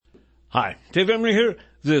Hi, Dave Emery here.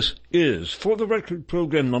 This is, for the record,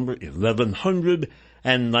 program number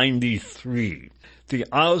 1193, the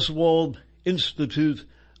Oswald Institute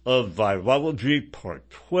of Virology, Part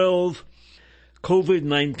 12,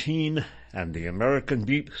 COVID-19 and the American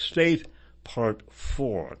Deep State, Part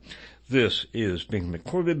 4. This is being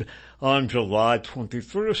recorded on July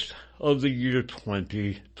 21st of the year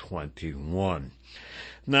 2021.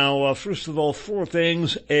 Now, first of all, four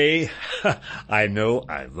things. I know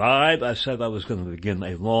I lied. I said I was going to begin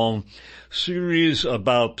a long series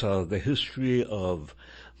about the history of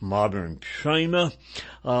modern China.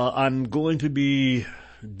 I'm going to be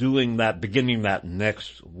doing that, beginning that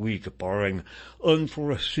next week, barring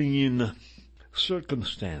unforeseen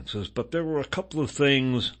circumstances. But there were a couple of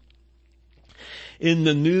things in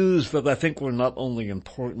the news that I think were not only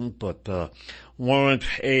important, but warrant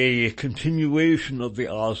a continuation of the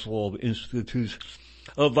Oswald Institute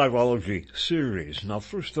of Virology series. Now,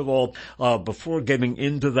 first of all, before getting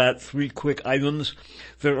into that, three quick items.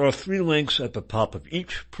 There are three links at the top of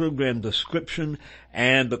each program description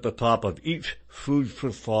and at the top of each Food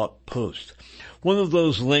for Thought post. One of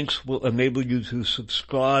those links will enable you to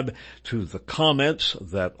subscribe to the comments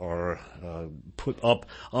that are put up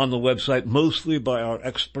on the website, mostly by our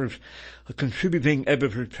expert contributing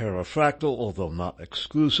editor, Tara Fractal, although not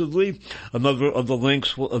exclusively. Another of the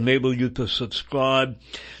links will enable you to subscribe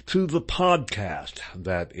to the podcast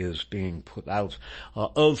that is being put out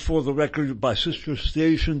of For the Record by sister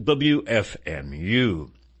station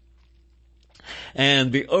WFMU.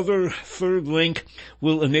 And the other third link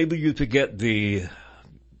will enable you to get the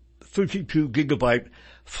 32 gigabyte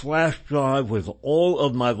flash drive with all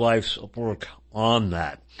of my life's work on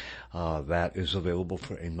that. That is available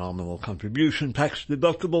for a nominal contribution, tax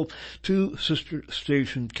deductible, to sister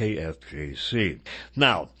station KFJC.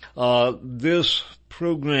 Now, this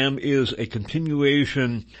program is a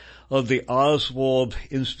continuation of the Oswald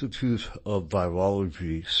Institute of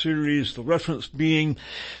Virology series, the reference being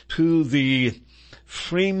to the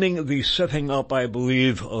framing, the setting up, I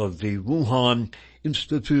believe, of the Wuhan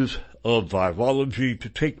Institute of Virology to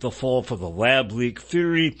take the fall for the lab leak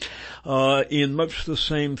theory, in much the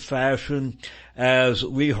same fashion as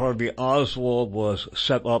Lee Harvey Oswald was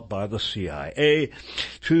set up by the CIA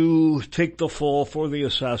to take the fall for the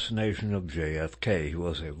assassination of JFK. He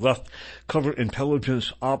was a left-cover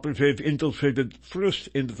intelligence operative, infiltrated first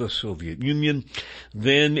into the Soviet Union,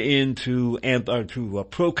 then into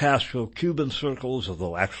pro-Castro Cuban circles,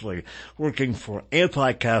 although actually working for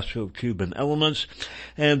anti-Castro Cuban elements,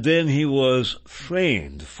 and then he was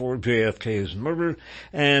framed for JFK's murder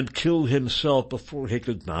and killed himself before he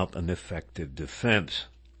could mount an effective defense.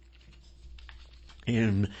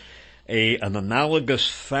 In an analogous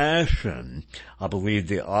fashion, I believe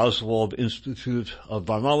the Oswald Institute of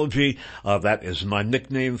Virology, that is my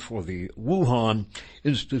nickname for the Wuhan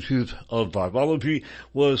Institute of Virology,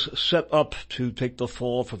 was set up to take the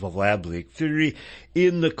fall for the lab leak theory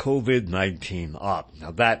in the COVID-19 op.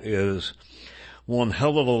 Now that is one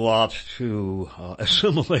hell of a lot to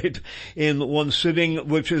assimilate in one sitting,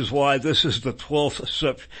 which is why this is the 12th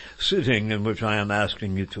such sitting in which I am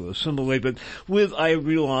asking you to assimilate it with, I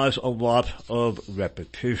realize, a lot of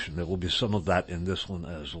repetition. There will be some of that in this one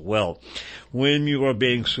as well. When you are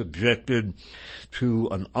being subjected to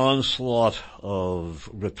an onslaught of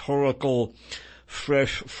rhetorical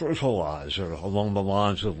fresh fertilizer along the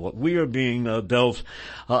lines of what we are being dealt,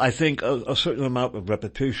 I think a certain amount of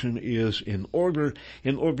repetition is in order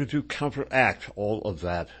to counteract all of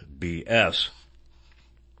that BS.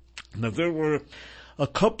 Now, there were a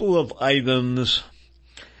couple of items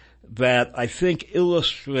that I think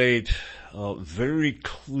illustrate very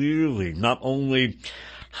clearly not only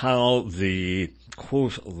how the,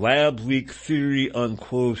 quote, lab leak theory,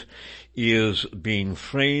 unquote, is being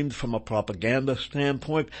framed from a propaganda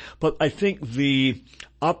standpoint, but I think the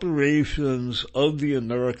operations of the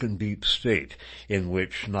American deep state, in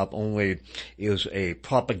which not only is a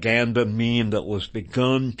propaganda meme that was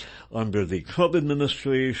begun under the Trump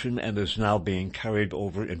administration and is now being carried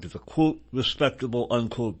over into the, quote, respectable,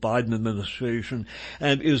 unquote, Biden administration,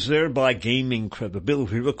 and is thereby gaining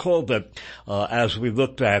credibility. Recall that, as we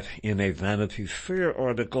looked at in a Vanity Fair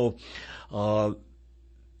article,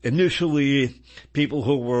 initially, people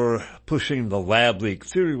who were pushing the lab leak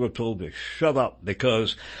theory were told to shut up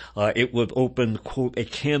because it would open, quote, a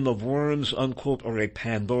can of worms, unquote, or a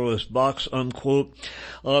Pandora's box, unquote,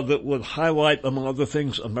 that would highlight, among other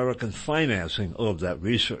things, American financing of that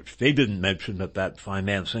research. They didn't mention that that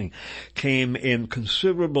financing came in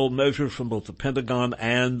considerable measure from both the Pentagon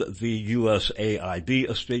and the USAID,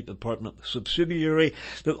 a State Department subsidiary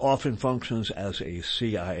that often functions as a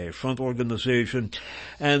CIA front organization.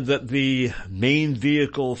 and that the main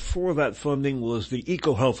vehicle for that funding was the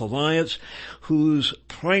EcoHealth Alliance, whose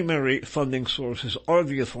primary funding sources are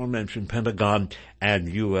the aforementioned Pentagon and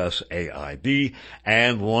USAID,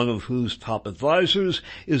 and one of whose top advisors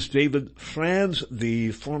is David Franz,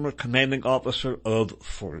 the former commanding officer of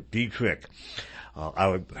Fort Detrick. I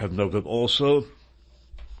would have noted also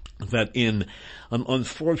that in an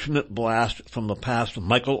unfortunate blast from the past,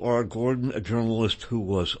 Michael R. Gordon, a journalist who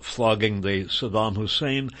was flogging the Saddam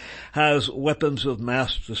Hussein, has weapons of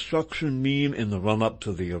mass destruction meme in the run-up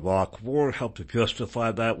to the Iraq War, helped to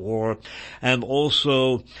justify that war, and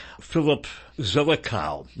also Philip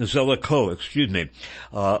Zelikow,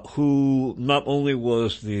 who not only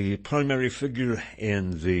was the primary figure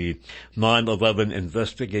in the 9/11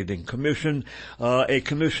 investigating commission, a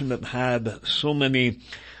commission that had so many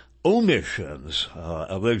omissions,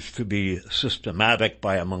 alleged to be systematic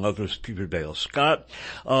by, among others, Peter Dale Scott,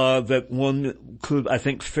 that one could, I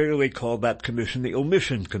think, fairly call that commission the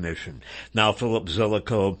Omission Commission. Now, Philip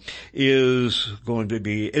Zelikow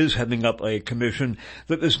is heading up a commission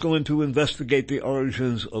that is going to investigate the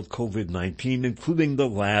origins of COVID-19, including the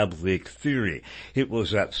lab leak theory. It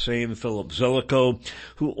was that same Philip Zelikow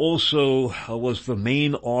who also was the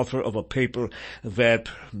main author of a paper that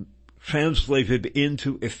translated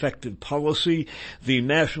into effective policy the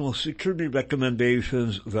national security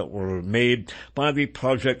recommendations that were made by the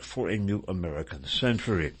Project for a New American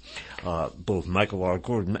Century. Both Michael R.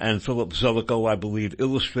 Gordon and Philip Zelikow, I believe,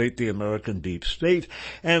 illustrate the American deep state,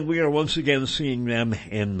 and we are once again seeing them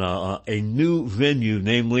in a new venue,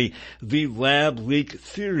 namely the Lab Leak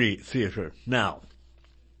Theory Theater. Now,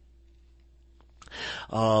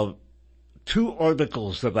 two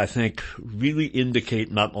articles that I think really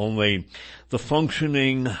indicate not only the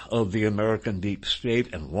functioning of the American deep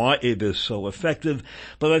state and why it is so effective,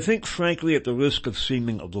 but I think, frankly, at the risk of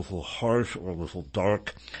seeming a little harsh or a little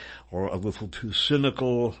dark or a little too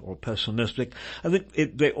cynical or pessimistic, I think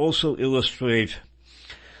they also illustrate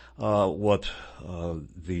what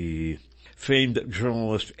the famed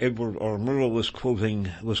journalist Edward R. Murrow was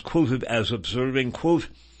quoted as observing, quote,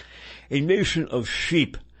 "A nation of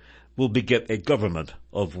sheep will beget a government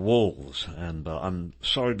of wolves." And I'm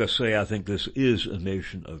sorry to say I think this is a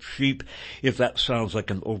nation of sheep. If that sounds like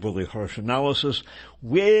an overly harsh analysis,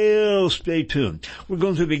 well, stay tuned. We're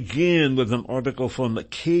going to begin with an article from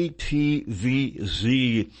KTVZ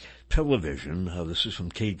Television. This is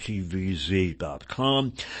from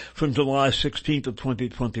KTVZ.com. From July 16th of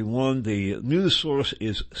 2021, the news source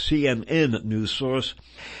is CNN News Source,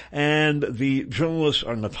 and the journalists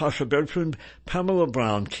are Natasha Bertrand, Pamela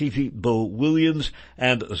Brown, Katie Bo Williams,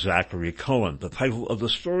 and Zachary Cohen. The title of the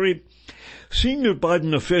story: Senior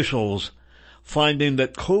Biden officials finding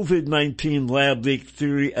that COVID-19 lab leak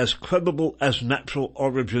theory as credible as natural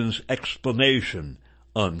origins explanation,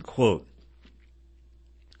 unquote.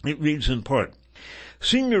 It reads in part,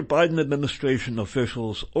 senior Biden administration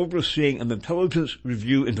officials overseeing an intelligence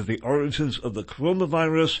review into the origins of the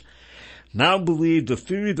coronavirus now believe the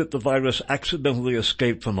theory that the virus accidentally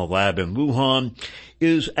escaped from a lab in Wuhan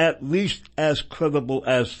is at least as credible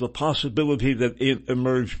as the possibility that it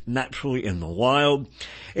emerged naturally in the wild,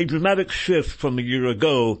 a dramatic shift from a year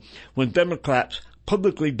ago when Democrats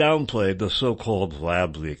publicly downplayed the so-called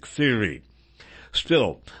lab leak theory.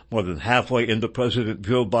 Still, more than halfway into President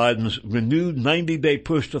Joe Biden's renewed 90-day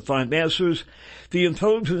push to find answers, the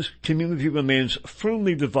intelligence community remains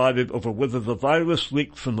firmly divided over whether the virus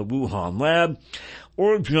leaked from the Wuhan lab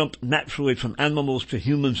or jumped naturally from animals to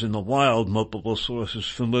humans in the wild, multiple sources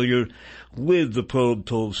familiar with the probe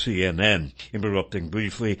told CNN. Interrupting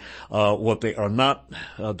briefly, what they are not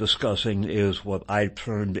discussing is what I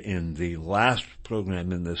termed in the last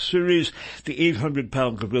program in this series, the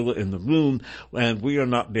 800-pound gorilla in the room, and we are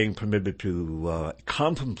not being permitted to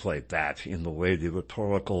contemplate that in the way the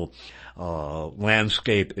rhetorical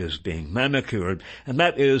landscape is being manicured, and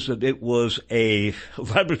that is that it was a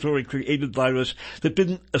laboratory-created virus that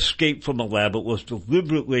didn't escape from a lab. It was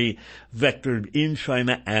deliberately vectored in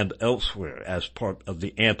China and elsewhere as part of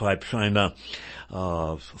the anti-China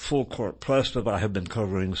full-court press that I have been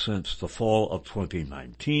covering since the fall of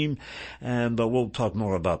 2019, and we'll talk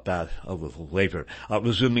more about that a little later.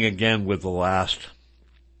 Resuming again with the last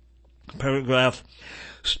paragraph.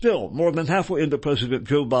 Still, more than halfway into President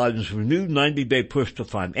Joe Biden's renewed 90-day push to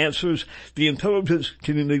find answers, the intelligence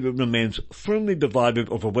community remains firmly divided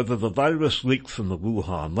over whether the virus leaked from the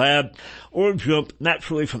Wuhan lab or jumped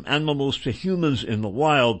naturally from animals to humans in the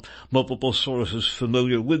wild, multiple sources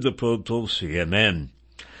familiar with the probe told CNN.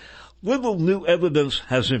 Little new evidence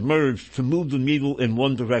has emerged to move the needle in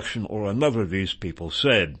one direction or another, these people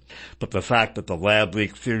said. But the fact that the lab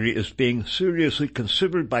leak theory is being seriously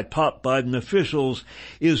considered by top Biden officials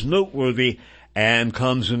is noteworthy and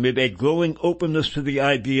comes amid a growing openness to the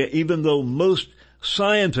idea, even though most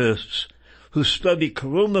scientists who study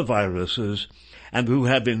coronaviruses and who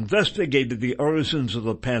have investigated the origins of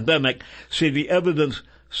the pandemic say the evidence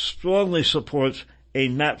strongly supports a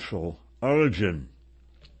natural origin.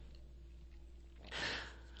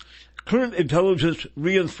 Current intelligence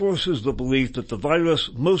reinforces the belief that the virus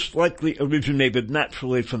most likely originated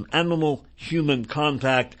naturally from animal-human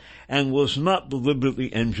contact and was not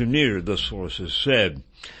deliberately engineered, the sources said.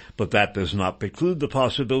 But that does not preclude the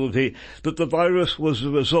possibility that the virus was the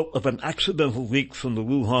result of an accidental leak from the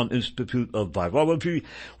Wuhan Institute of Virology,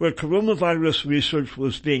 where coronavirus research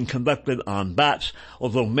was being conducted on bats,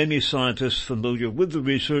 although many scientists familiar with the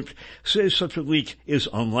research say such a leak is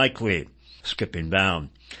unlikely. Skipping down.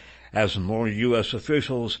 As more U.S.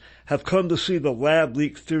 officials have come to see the lab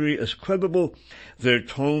leak theory as credible, their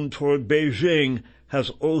tone toward Beijing has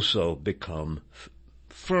also become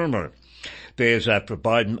firmer. Days after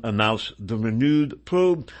Biden announced the renewed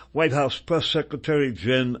probe, White House Press Secretary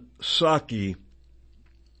Jen Psaki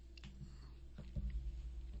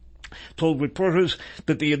told reporters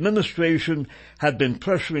that the administration had been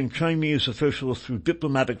pressuring Chinese officials through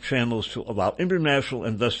diplomatic channels to allow international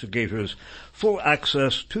investigators full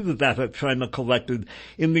access to the data China collected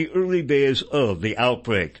in the early days of the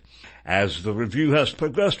outbreak. As the review has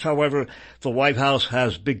progressed, however, the White House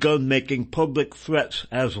has begun making public threats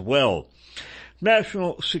as well.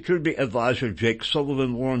 National Security Advisor Jake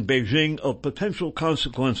Sullivan warned Beijing of potential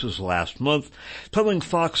consequences last month, telling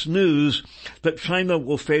Fox News that China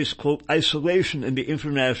will face, quote, isolation in the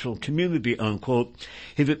international community, unquote,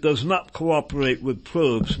 if it does not cooperate with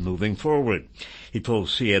probes moving forward. He told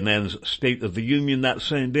CNN's State of the Union that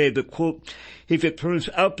same day that, quote, if it turns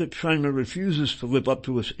out that China refuses to live up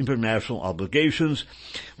to its international obligations,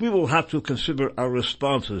 we will have to consider our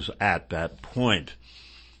responses at that point.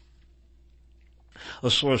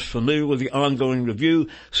 A source familiar with the ongoing review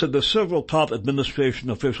said that several top administration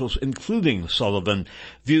officials, including Sullivan,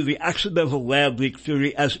 view the accidental lab leak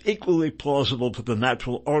theory as equally plausible to the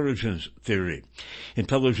natural origins theory.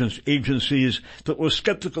 Intelligence agencies that were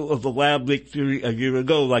skeptical of the lab leak theory a year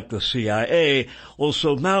ago, like the CIA,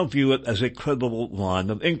 also now view it as a credible line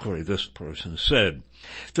of inquiry, this person said.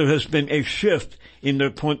 There has been a shift in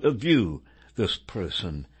their point of view, this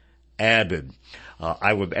person added.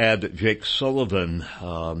 I would add that Jake Sullivan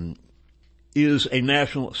is a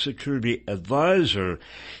national security advisor.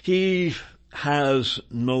 He has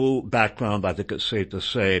no background, I think it's safe to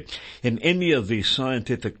say, in any of the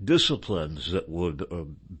scientific disciplines that would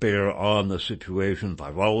bear on the situation,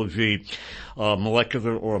 virology,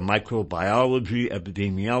 molecular or microbiology,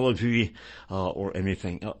 epidemiology, or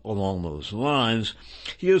anything along those lines.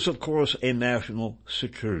 He is, of course, a national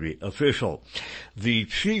security official. The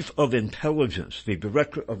Chief of Intelligence, the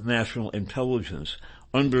Director of National Intelligence,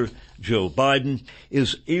 under Joe Biden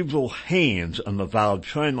is Avril Haines, an avowed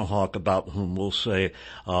China hawk about whom we'll say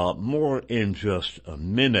more in just a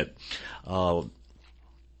minute. I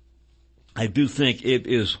do think it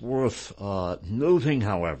is worth noting,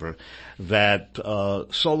 however, that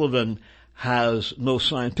Sullivan has no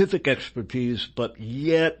scientific expertise, but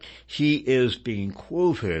yet he is being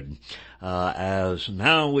quoted as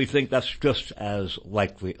now we think that's just as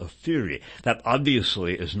likely a theory. That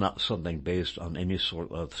obviously is not something based on any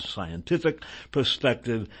sort of scientific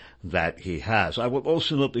perspective that he has. I would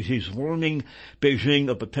also note that he's warning Beijing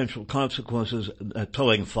of potential consequences,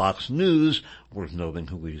 telling Fox News, worth noting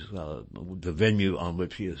who he's, the venue on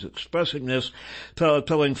which he is expressing this,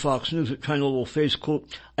 telling Fox News that China will face, quote,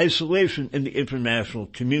 isolation in the international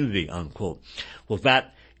community, unquote. Well,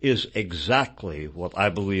 that is exactly what I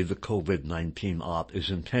believe the COVID-19 op is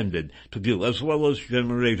intended to do, as well as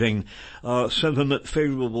generating sentiment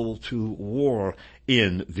favorable to war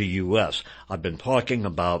in the U.S. I've been talking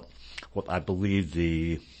about what I believe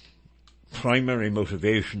the primary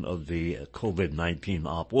motivation of the COVID-19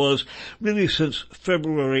 op was really since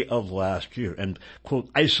February of last year. And, quote,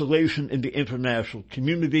 isolation in the international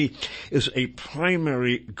community is a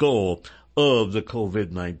primary goal of the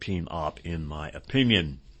COVID-19 op, in my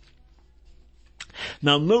opinion.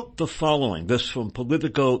 Now note the following, this from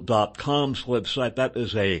Politico.com's website. That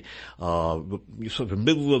is a sort of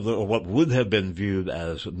middle of the, or what would have been viewed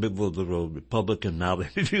as a middle-of-the-road Republican. Now they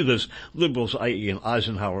view this liberals, i.e. an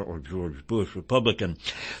Eisenhower or George Bush Republican.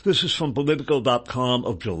 This is from Politico.com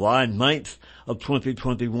of July 9th of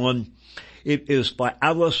 2021. It is by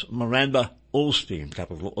Alice Miranda Olstein,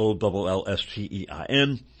 capital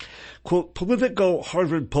O-L-L-S-T-E-I-N. Quote, Politico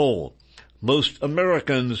Harvard poll. Most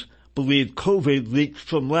Americans believe COVID leaked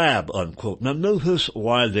from lab, unquote. Now notice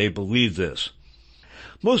why they believe this.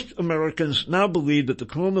 Most Americans now believe that the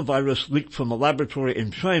coronavirus leaked from a laboratory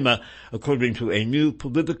in China, according to a new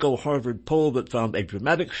Politico Harvard poll that found a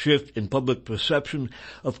dramatic shift in public perception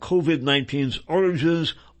of COVID-19's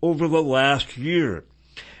origins over the last year.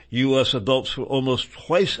 U.S. adults were almost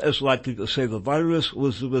twice as likely to say the virus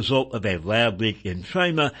was the result of a lab leak in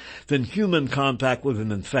China than human contact with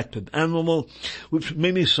an infected animal, which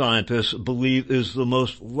many scientists believe is the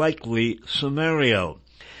most likely scenario.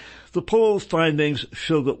 The poll findings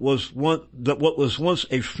show that what was once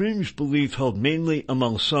a fringe belief held mainly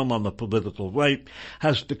among some on the political right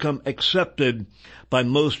has become accepted by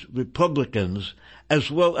most Republicans as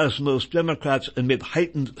well as most Democrats amid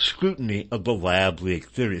heightened scrutiny of the lab leak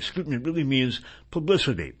theory. Scrutiny really means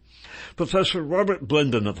publicity. Professor Robert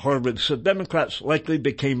Blendon of Harvard said Democrats likely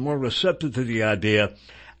became more receptive to the idea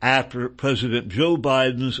after President Joe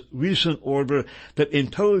Biden's recent order that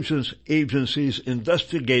intelligence agencies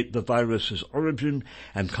investigate the virus's origin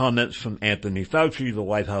and comments from Anthony Fauci, the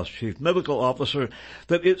White House chief medical officer,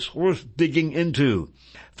 that it's worth digging into.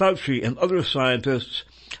 Fauci and other scientists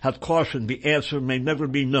have cautioned the answer may never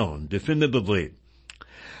be known definitively.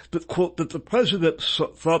 But, quote, that the president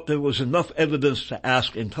thought there was enough evidence to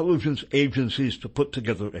ask intelligence agencies to put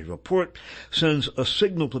together a report sends a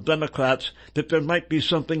signal to Democrats that there might be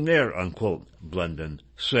something there, unquote, Blendon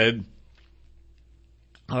said.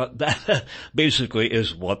 That basically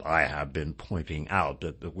is what I have been pointing out,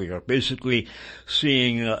 that we are basically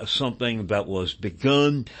seeing something that was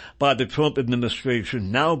begun by the Trump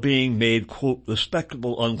administration now being made, quote,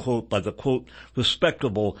 respectable, unquote, by the, quote,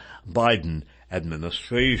 respectable Biden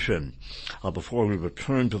administration. Before we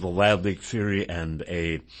return to the lab leak theory and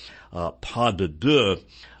a pas de deux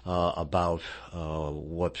about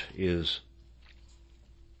what is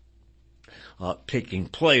taking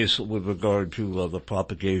place with regard to the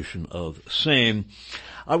propagation of same,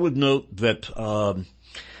 I would note that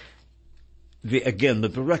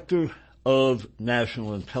the director of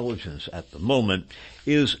national intelligence at the moment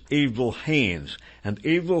is Avril Haines, and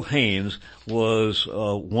Avril Haines was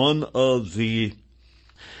one of the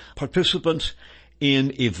participants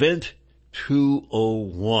in Event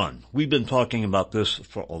 201. We've been talking about this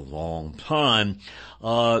for a long time.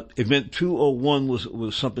 Event 201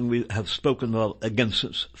 was something we have spoken about again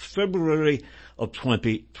since February of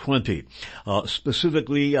 2020.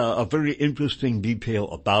 Specifically, a very interesting detail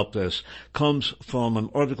about this comes from an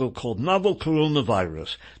article called Novel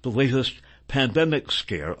Coronavirus, the Latest Pandemic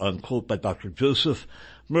Scare, unquote, by Dr. Joseph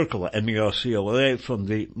Mercola, M-E-R-C-O-L-A, from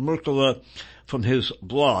his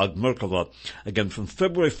blog, Mercola, again from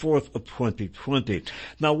February 4th of 2020.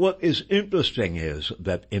 Now, what is interesting is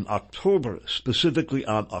that in October, specifically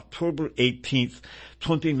on October 18th,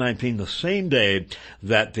 2019, the same day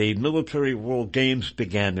that the Military World Games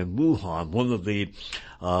began in Wuhan, one of the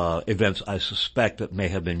events I suspect that may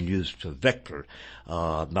have been used to vector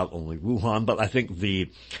not only Wuhan, but I think the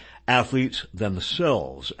athletes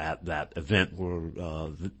themselves at that event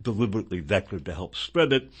were deliberately vectored to help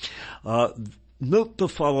spread it. Note the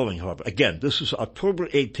following, however. Again, this is October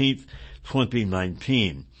 18th,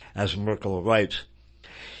 2019. As Merkel writes,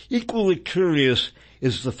 equally curious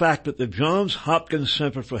is the fact that the Johns Hopkins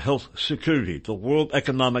Center for Health Security, the World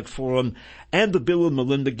Economic Forum, and the Bill and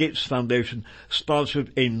Melinda Gates Foundation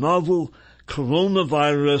sponsored a novel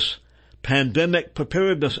coronavirus pandemic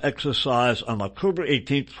preparedness exercise on October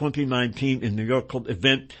 18th, 2019 in New York called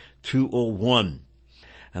Event 201.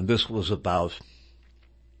 And this was about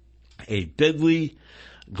a deadly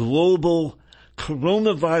global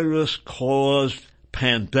coronavirus-caused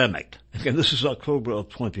pandemic. Again, this is October of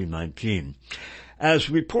 2019. As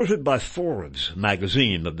reported by Forbes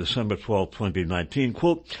magazine of December 12, 2019,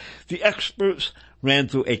 quote, the experts ran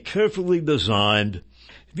through a carefully designed,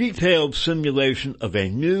 detailed simulation of a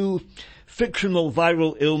new fictional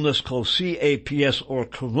viral illness called CAPS, or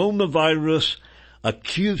coronavirus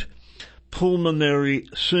acute pulmonary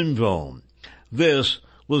syndrome. This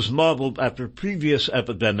was modeled after previous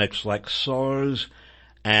epidemics like SARS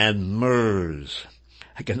and MERS.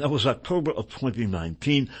 Again, that was October of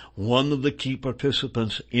 2019. One of the key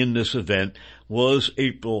participants in this event was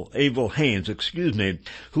Avril Haines,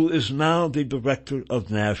 who is now the Director of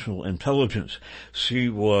National Intelligence. She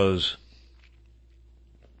was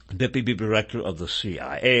Deputy Director of the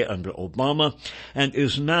CIA under Obama and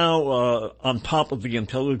is now on top of the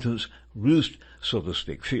intelligence roost, so to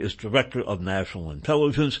speak. She is Director of National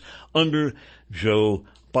Intelligence under Joe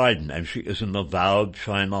Biden, and she is an avowed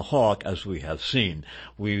China hawk, as we have seen.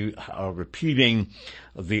 We are repeating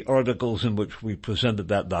the articles in which we presented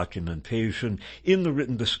that documentation in the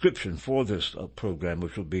written description for this program,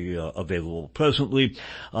 which will be available presently.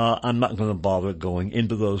 I'm not going to bother going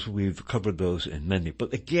into those. We've covered those in many.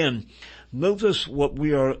 But again, notice what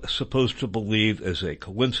we are supposed to believe is a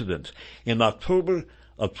coincidence. In October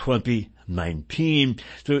of 2019,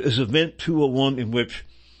 there is Event 201 in which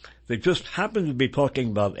they just happen to be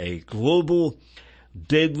talking about a global,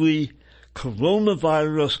 deadly,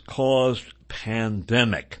 coronavirus-caused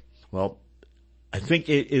pandemic. Well, I think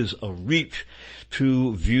it is a reach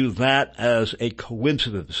to view that as a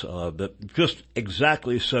coincidence, that just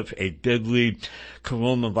exactly such a deadly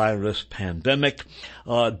coronavirus pandemic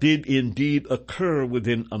did indeed occur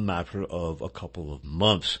within a matter of a couple of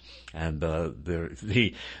months. And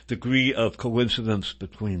the degree of coincidence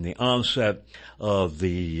between the onset of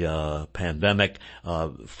the pandemic,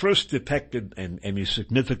 first detected in any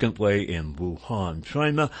significant way in Wuhan,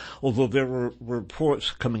 China, although there were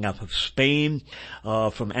reports coming out of Spain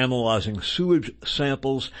from analyzing sewage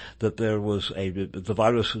samples that the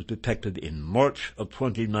virus was detected in March of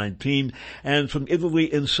 2019, and from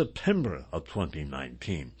Italy in September of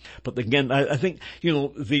 2019. But again, I think,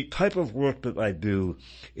 the type of work that I do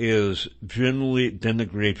is generally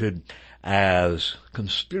denigrated as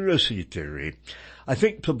conspiracy theory. I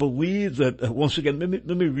think to believe that, once again, let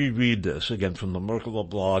me reread this again from the Merkele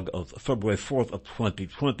blog of February 4th of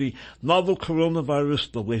 2020. Novel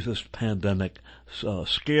coronavirus, the latest pandemic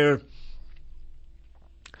scare.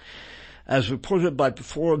 As reported by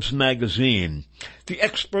Forbes magazine, the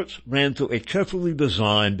experts ran through a carefully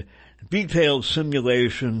designed, detailed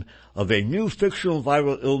simulation of a new fictional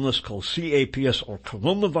viral illness called CAPS, or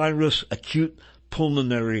Coronavirus Acute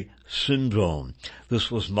Pulmonary Syndrome. This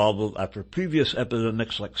was modeled after previous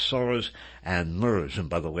epidemics like SARS and MERS. And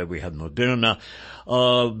by the way, we had Moderna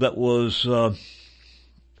that was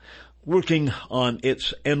working on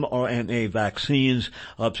its mRNA vaccines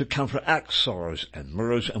to counteract SARS and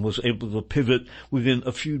MERS, and was able to pivot within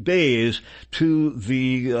a few days to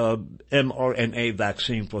the mRNA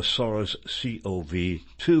vaccine for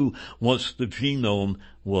SARS-CoV-2 once the genome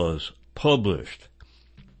was published.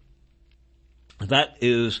 That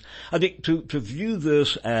is, I think, to view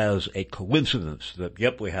this as a coincidence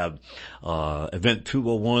that, we have Event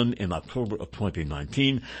 201 in October of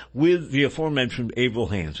 2019 with the aforementioned Avril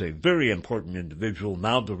Haines, a very important individual,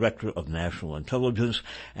 now Director of National Intelligence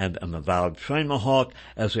and an avowed China hawk,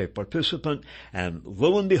 as a participant. And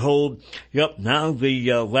lo and behold, now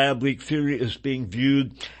the lab leak theory is being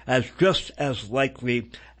viewed as just as likely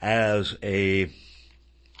as a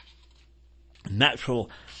natural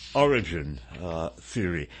origin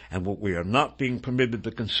theory. And what we are not being permitted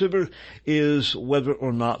to consider is whether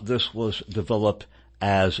or not this was developed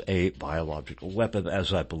as a biological weapon,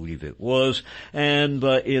 as I believe it was. And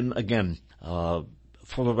for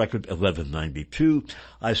the record, 1192,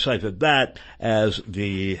 I cited that as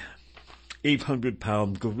the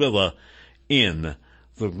 800-pound gorilla in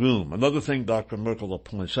the room. Another thing Dr. Merkele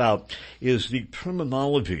points out is the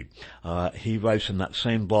terminology. He writes in that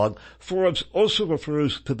same blog, Forbes also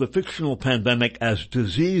refers to the fictional pandemic as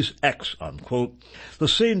Disease X, unquote, the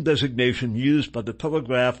same designation used by the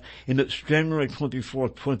Telegraph in its January 24,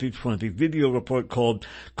 2020 video report called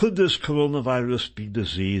Could This Coronavirus Be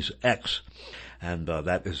Disease X? And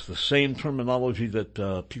that is the same terminology that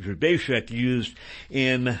Peter Daszak used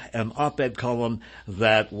in an op-ed column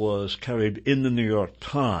that was carried in the New York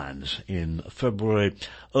Times in February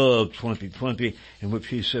of 2020, in which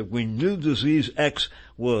he said, we knew Disease X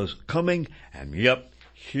was coming, and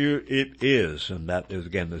here it is. And that is,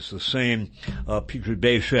 again, is the same Peter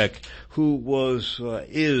Daszak who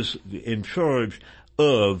is in charge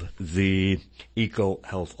of the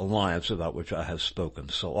EcoHealth Alliance, about which I have spoken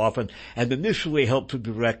so often, and initially helped to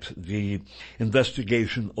direct the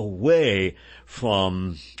investigation away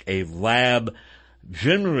from a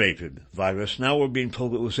lab-generated virus. Now we're being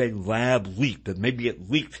told it was a lab leak, that maybe it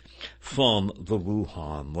leaked from the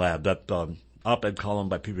Wuhan lab. That op-ed column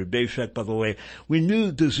by Peter Daszak, by the way, we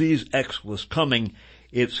knew Disease X was coming.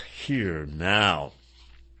 It's here now.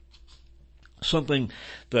 Something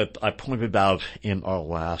that I pointed out in our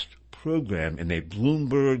last program in a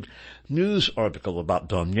Bloomberg News article about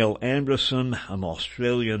Danielle Anderson, an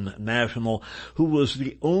Australian national who was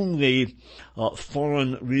the only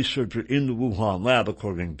foreign researcher in the Wuhan lab,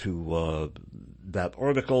 according to that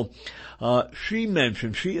article. She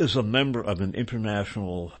mentioned she is a member of an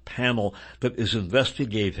international panel that is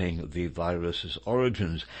investigating the virus's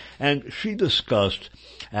origins, and she discussed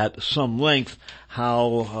at some length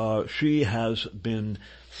how she has been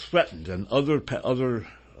threatened, and other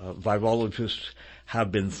virologists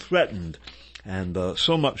have been threatened, and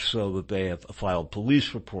so much so that they have filed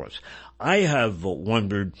police reports. I have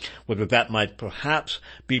wondered whether that might perhaps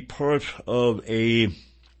be part of the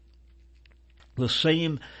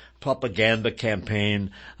same propaganda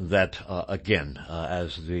campaign that,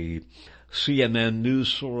 as the CNN news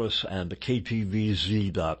source and the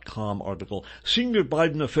KTVZ.com article, senior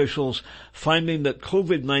Biden officials finding that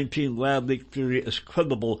COVID-19 lab leak theory is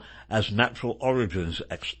credible as natural origins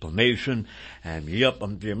explanation. And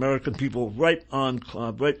the American people right on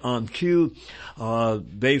cue.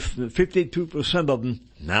 52% of them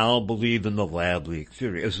now believe in the lab leak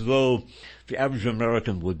theory, as though the average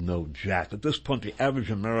American would know jack. At this point, the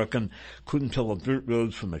average American couldn't tell a dirt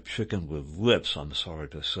road from a chicken with lips, I'm sorry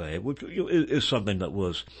to say, which is something that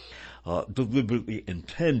was deliberately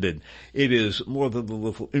intended. It is more than a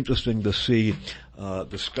little interesting to see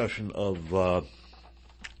discussion of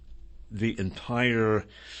the entire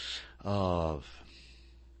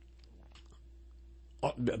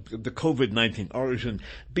the COVID-19 origin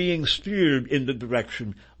being steered in the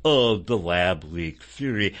direction of the lab leak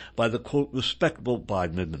theory by the, quote, respectable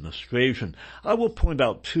Biden administration. I will point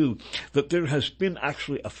out, too, that there has been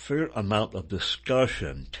actually a fair amount of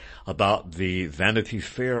discussion about the Vanity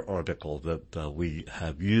Fair article that we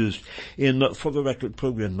have used in, for the record,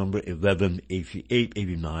 program number 1188,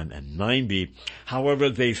 89, and 90. However,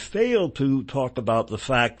 they failed to talk about the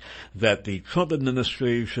fact that the Trump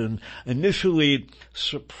administration initially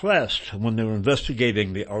suppressed, when they were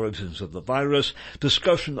investigating the origins of the virus,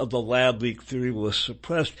 discussion of the lab leak theory was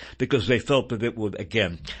suppressed because they felt that it would,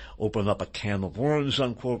 again, open up a can of worms,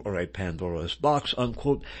 unquote, or a Pandora's box,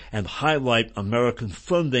 unquote, and highlight American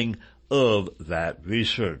funding of that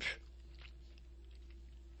research.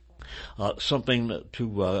 Something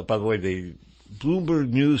to, by the way, the Bloomberg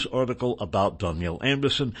News article about Danielle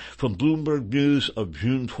Anderson from Bloomberg News of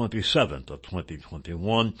June 27th of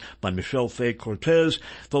 2021 by Michelle Fay Cortez,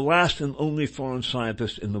 the last and only foreign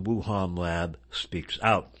scientist in the Wuhan lab, speaks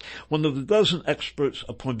out. One of the dozen experts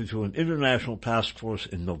appointed to an international task force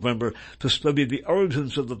in November to study the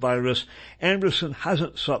origins of the virus, Anderson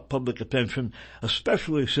hasn't sought public attention,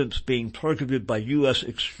 especially since being targeted by U.S.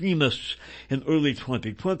 extremists in early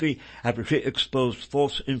 2020 after she exposed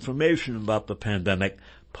false information about the pandemic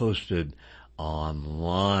posted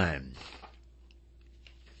online.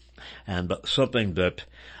 And something that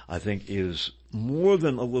I think is more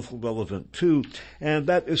than a little relevant too, and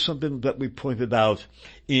that is something that we pointed out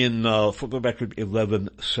in, for the record,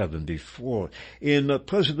 1174. In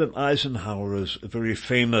President Eisenhower's very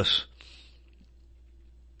famous,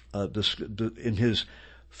 in his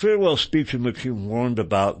farewell speech in which he warned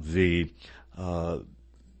about the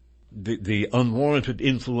unwarranted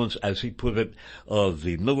influence, as he put it, of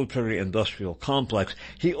the military-industrial complex,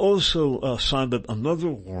 he also sounded another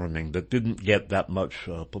warning that didn't get that much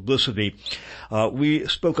publicity. We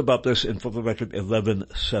spoke about this in, for the record,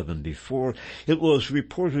 1174. It was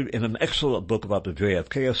reported in an excellent book about the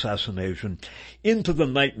JFK assassination, Into the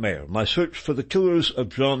Nightmare, My Search for the Killers of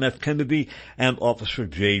John F. Kennedy and Officer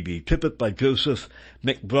J.B. Tippit by Joseph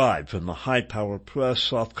McBride from the High Power Press,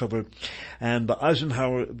 softcover. And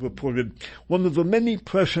Eisenhower reported one of the many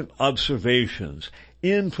prescient observations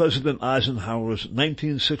in President Eisenhower's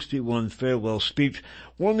 1961 farewell speech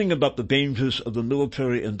warning about the dangers of the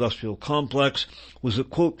military-industrial complex was that,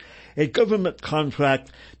 quote, a government contract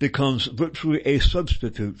becomes virtually a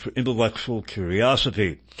substitute for intellectual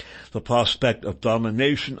curiosity. The prospect of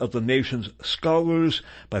domination of the nation's scholars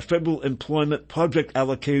by federal employment project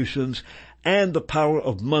allocations and the power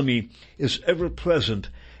of money is ever present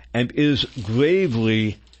and is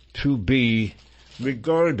gravely to be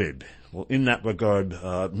regarded. Well, in that regard,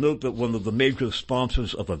 note that one of the major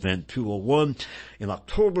sponsors of Event 201 in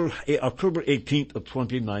October 18th of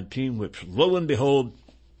 2019, which lo and behold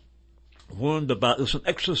warned about, is an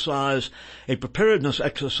exercise, a preparedness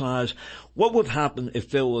exercise. What would happen if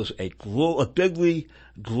there was a deadly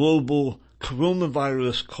global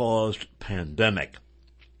coronavirus-caused pandemic?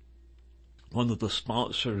 One of the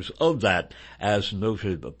sponsors of that, as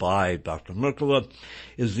noted by Dr. Mercola,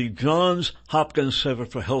 is the Johns Hopkins Center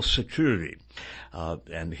for Health Security.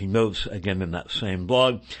 And he notes again in that same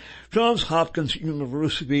blog, Johns Hopkins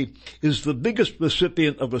University is the biggest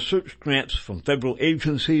recipient of research grants from federal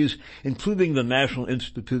agencies, including the National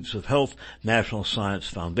Institutes of Health, National Science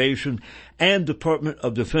Foundation, and Department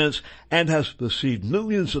of Defense, and has received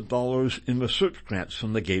millions of dollars in research grants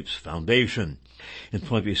from the Gates Foundation. In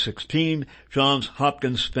 2016, Johns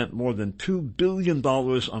Hopkins spent more than $2 billion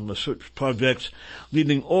on research projects,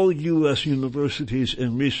 leading all U.S. universities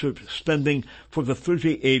in research spending for the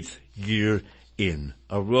 38th year in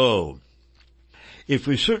a row. If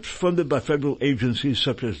research funded by federal agencies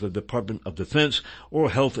such as the Department of Defense or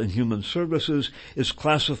Health and Human Services is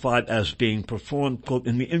classified as being performed, quote,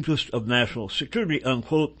 in the interest of national security,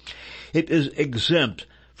 unquote, it is exempt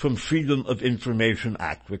from Freedom of Information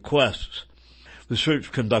Act requests.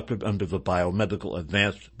 Research conducted under the Biomedical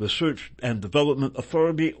Advanced Research and Development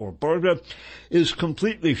Authority, or BARDA, is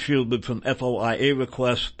completely shielded from FOIA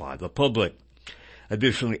requests by the public.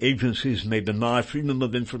 Additionally, agencies may deny Freedom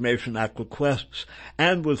of Information Act requests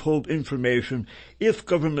and withhold information if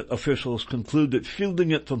government officials conclude that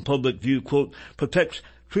shielding it from public view, quote, protects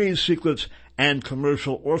trade secrets and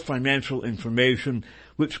commercial or financial information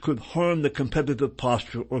which could harm the competitive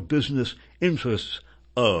posture or business interests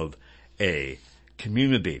of a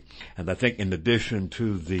community. And I think in addition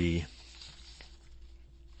to the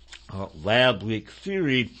lab leak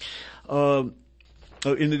theory, in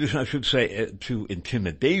addition, I should say, to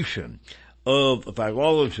intimidation of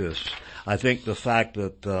virologists, I think the fact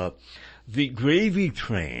that the gravy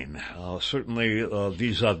train, certainly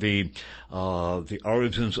vis-a-vis the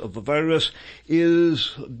origins of the virus,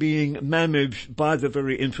 is being managed by the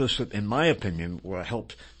very interests that, in my opinion, were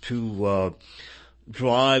helped to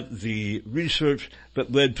drive the research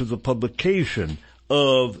that led to the publication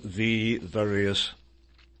of the various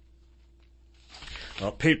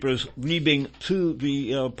papers leading to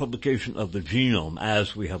the publication of the genome,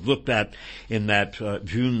 as we have looked at in that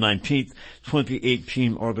June 19th,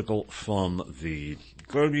 2018 article from The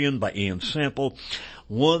Guardian by Ian Sample.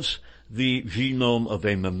 Once the genome of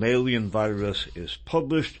a mammalian virus is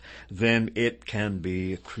published, then it can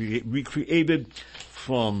be recreated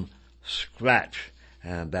from scratch,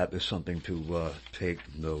 and that is something to take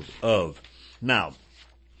note of. Now,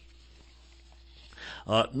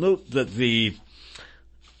 note that the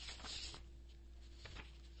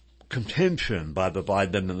contention by the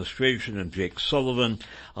Biden administration and Jake Sullivan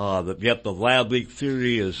that yet the lab leak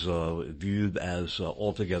theory is viewed as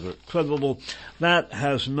altogether credible, that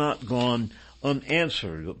has not gone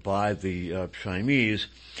unanswered by the Chinese,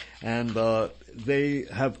 and they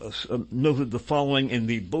have noted the following in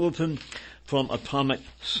the bulletin from Atomic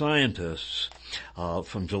Scientists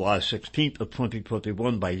from July 16th of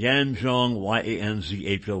 2021 by Yan Zhong,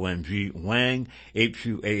 Y-A-N-Z-H-O-N-G, Wang,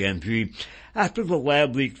 H-U-A-N-G. After the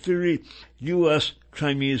lab leak theory,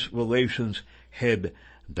 U.S.-Chinese relations head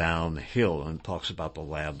downhill, and talks about the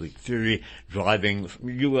lab leak theory driving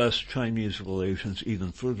U.S.-Chinese relations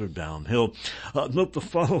even further downhill. Note the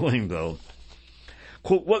following, though.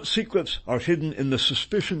 Quote, what secrets are hidden in the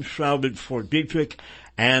suspicion-shrouded Fort Detrick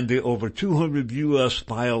and the over 200 U.S.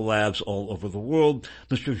 biolabs all over the world?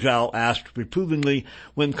 Mr. Zhao asked reprovingly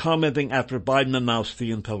when commenting after Biden announced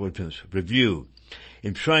the intelligence review.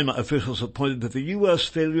 In China, officials have pointed to the U.S.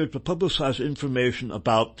 failure to publicize information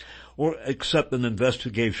about or accept an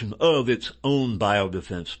investigation of its own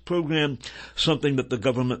biodefense program, something that the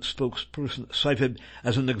government spokesperson cited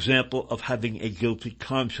as an example of having a guilty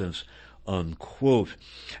conscience, unquote.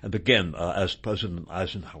 And again, as President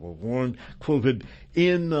Eisenhower warned, quoted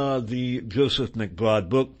in the Joseph McBride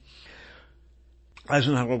book,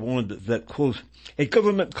 Eisenhower warned that, quote, a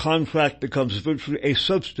government contract becomes virtually a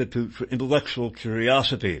substitute for intellectual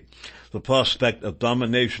curiosity. The prospect of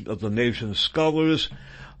domination of the nation's scholars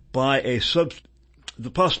by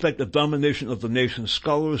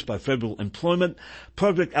federal employment,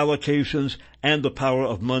 project allocations, and the power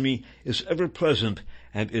of money is ever present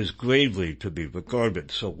and is gravely to be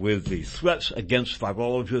regarded. So with the threats against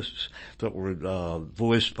virologists that were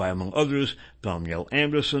voiced by, among others, Danielle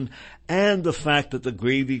Anderson, and the fact that the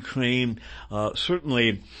gravy train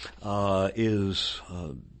certainly is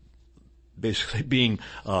basically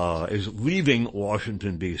is leaving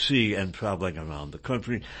Washington, D.C. and traveling around the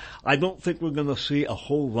country, I don't think we're going to see a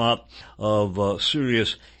whole lot of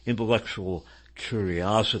serious intellectual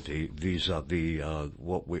curiosity vis-a-vis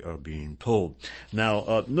what we are being told.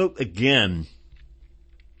 Now, note again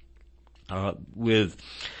with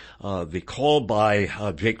the call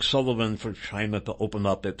by Jake Sullivan for China to open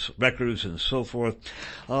up its records and so forth.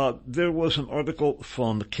 There was an article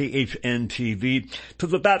from KHN-TV, to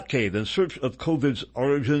the Batcave in search of COVID's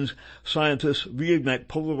origins, scientists reignite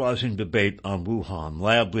polarizing debate on Wuhan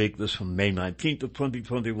lab leak. This from May 19th of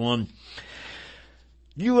 2021.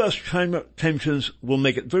 U.S.-China tensions will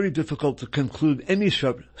make it very difficult to conclude any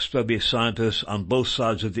study, scientists on both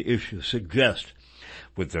sides of the issue suggest.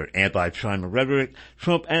 With their anti-China rhetoric,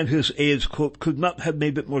 Trump and his aides, quote, could not have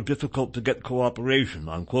made it more difficult to get cooperation,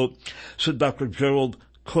 unquote, said Dr. Gerald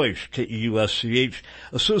Keusch, K-E-U-S-C-H,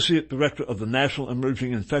 Associate Director of the National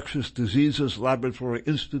Emerging Infectious Diseases Laboratory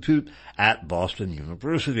Institute at Boston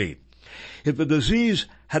University. If the disease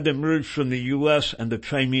had emerged from the U.S. and the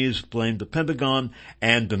Chinese blamed the Pentagon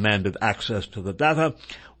and demanded access to the data,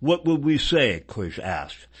 what would we say, Quish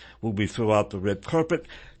asked. Would we throw out the red carpet?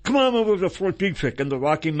 Come on over to Fort Detrick and the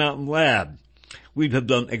Rocky Mountain Lab. We'd have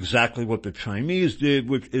done exactly what the Chinese did,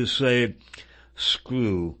 which is say,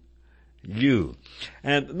 screw you.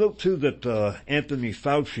 And note too that Anthony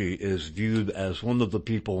Fauci is viewed as one of the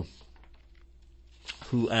people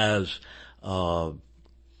who has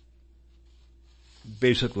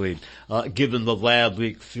basically given the lab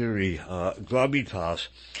leak theory gravitas,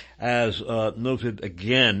 as noted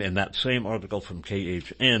again in that same article from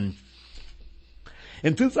KHN.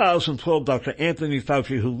 In 2012, Dr. Anthony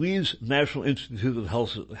Fauci, who leads National Institute of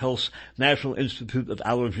Health's National Institute of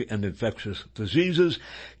Allergy and Infectious Diseases,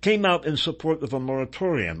 came out in support of a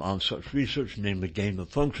moratorium on such research, namely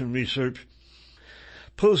gain-of-function research,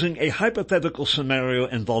 posing a hypothetical scenario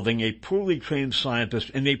involving a poorly trained scientist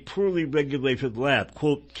in a poorly regulated lab.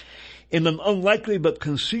 Quote, in an unlikely but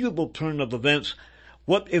conceivable turn of events,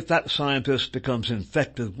 what if that scientist becomes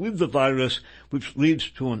infected with the virus, which leads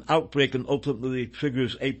to an outbreak and ultimately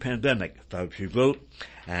triggers a pandemic, Fauci wrote,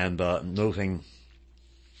 and noting,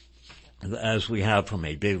 as we have from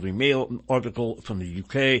a Daily Mail article from the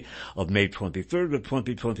UK of May 23rd of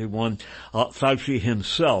 2021, Fauci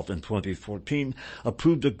himself in 2014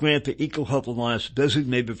 approved a grant to EcoHealth Alliance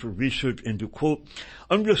designated for research into, quote,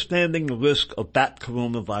 understanding the risk of bat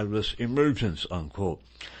coronavirus emergence, unquote.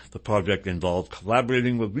 The project involved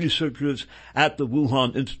collaborating with researchers at the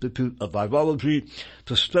Wuhan Institute of Virology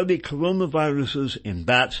to study coronaviruses in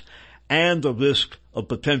bats and the risk of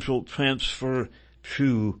potential transfer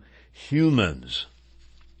to humans.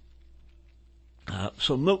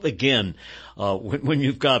 So note again, when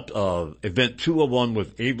you've got Event 201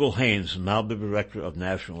 with Avril Haines, now the Director of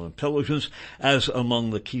National Intelligence, as among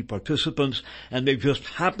the key participants, and they just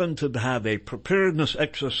happened to have a preparedness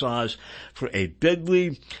exercise for a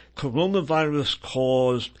deadly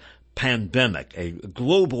coronavirus-caused pandemic, a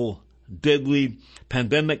global deadly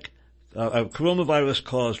pandemic, a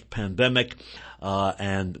coronavirus-caused pandemic,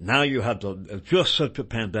 and now you have just such a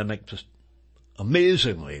pandemic just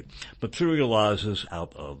amazingly materializes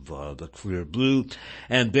out of the clear blue.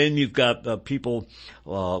 And then you've got people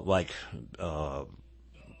like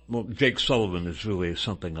Jake Sullivan is really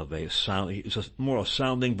something of a sound. He's more a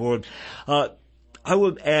sounding board. I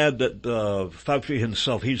would add that Fauci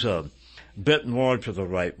himself, he's a bit more to the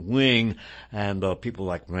right wing, and people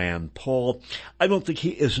like Rand Paul. I don't think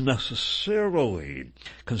he is necessarily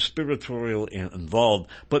conspiratorial involved,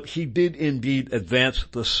 but he did indeed advance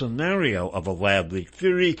the scenario of a lab leak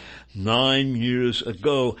theory 9 years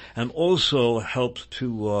ago, and also helped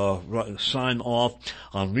to sign off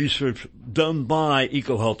on research done by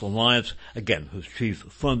EcoHealth Alliance, again, whose chief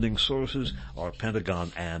funding sources are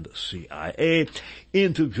Pentagon and CIA,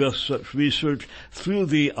 into just such research through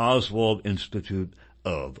the Oswald Institute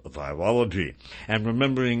of Virology. And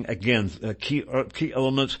remembering again key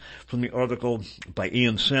elements from the article by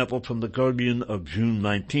Ian Sample from The Guardian of June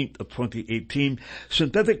 19th of 2018,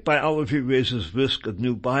 synthetic biology raises risk of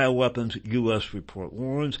new bioweapons, U.S. report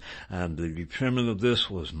warns, and the chairman of this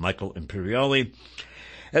was Michael Imperiale.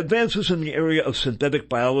 Advances in the area of synthetic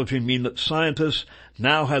biology mean that scientists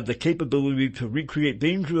now have the capability to recreate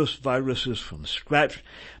dangerous viruses from scratch,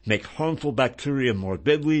 make harmful bacteria more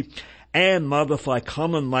deadly, and modify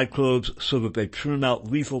common microbes so that they churn out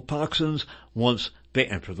lethal toxins once they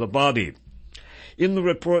enter the body. In the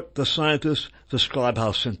report, the scientists describe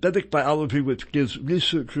how synthetic biology, which gives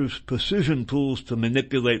researchers precision tools to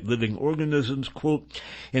manipulate living organisms, quote,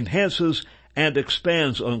 enhances and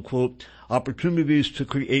expands, unquote, opportunities to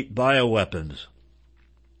create bioweapons.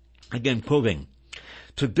 Again, quoting,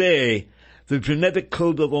 today, the genetic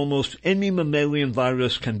code of almost any mammalian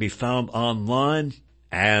virus can be found online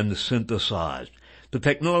and synthesized. The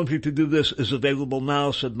technology to do this is available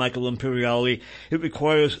now, said Michael Imperiale. It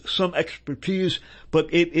requires some expertise,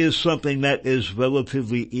 but it is something that is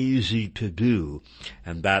relatively easy to do,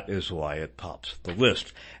 and that is why it tops the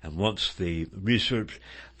list. And once the research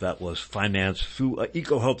that was financed through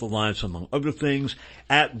EcoHealth Alliance, among other things,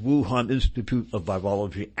 at Wuhan Institute of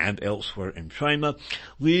Virology and elsewhere in China,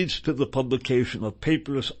 leads to the publication of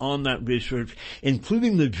papers on that research,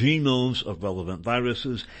 including the genomes of relevant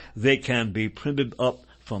viruses. They can be printed up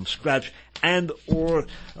from scratch and or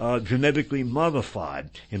genetically modified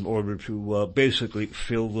in order to basically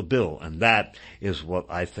fill the bill. And that is what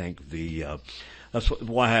I think that's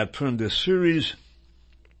why I have termed this series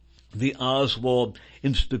the Oswald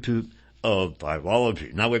Institute of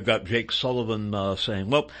Virology. Now we've got Jake Sullivan saying,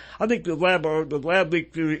 well, I think the lab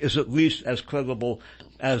leak theory is at least as credible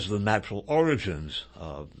as the natural origins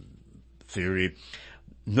theory.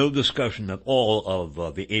 No discussion at all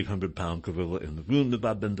of the 800-pound gorilla in the room that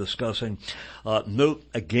I've been discussing. Note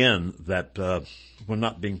again that we're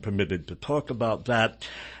not being permitted to talk about that.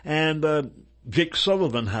 And Jake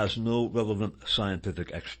Sullivan has no relevant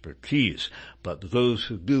scientific expertise, but those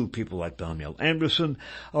who do, people like Daniel Anderson,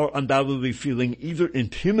 are undoubtedly feeling either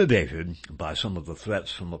intimidated by some of the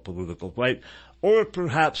threats from the political right, or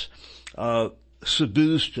perhaps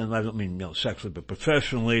seduced, and I don't mean sexually, but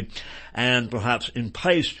professionally, and perhaps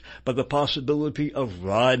enticed by the possibility of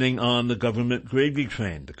riding on the government gravy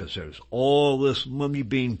train, because there's all this money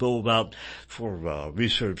being doled out for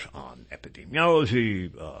research on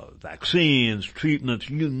epidemiology, vaccines, treatments,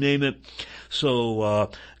 you name it. So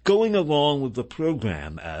going along with the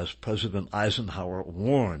program, as President Eisenhower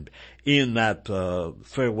warned in that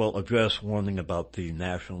farewell address, warning about the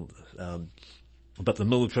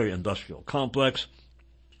military-industrial complex,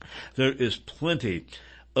 there is plenty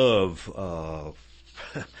of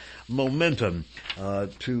momentum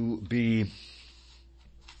to be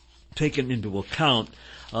taken into account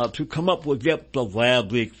to come up with yet the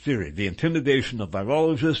lab leak theory, the intimidation of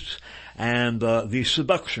virologists, and the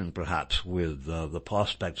seduction, perhaps, with the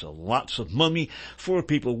prospects of lots of money for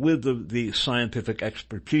people with the scientific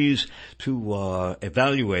expertise to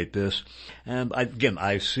evaluate this. And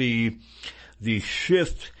I see the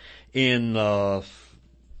shift in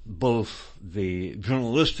both the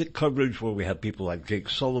journalistic coverage, where we have people like Jake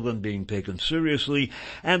Sullivan being taken seriously,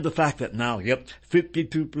 and the fact that now,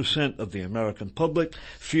 52% of the American public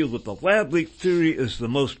feel that the lab leak theory is the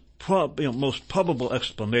most probable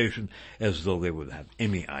explanation, as though they would have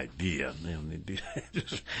any idea.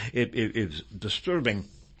 It is disturbing.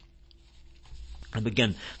 And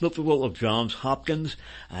again, look at the role of Johns Hopkins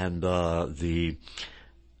and the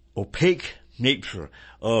opaque nature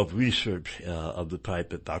of research of the type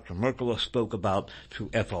that Dr. Merkele spoke about to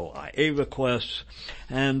FOIA requests,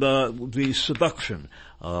 and the seduction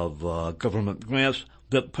of government grants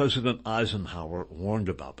that President Eisenhower warned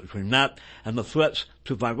about. Between that and the threats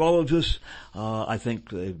to virologists, I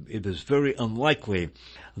think it is very unlikely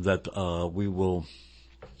that we will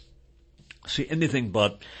see anything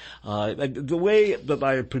but the way that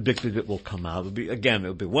I predicted it will come out.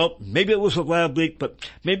 It'll be, well, maybe it was a lab leak, but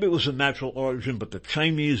maybe it was a natural origin, but the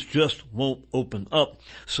Chinese just won't open up,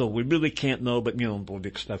 so we really can't know. But, with the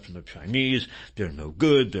exception of Chinese, they're no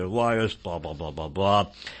good, they're liars, blah, blah, blah, blah, blah.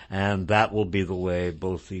 And that will be the way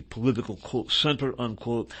both the political, quote, center,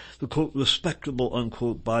 unquote, the, quote, respectable,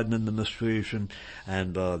 unquote, Biden administration,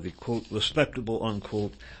 and the, quote, respectable,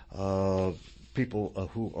 unquote, people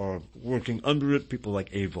who are working under it, people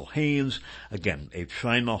like Avril Haines, again, a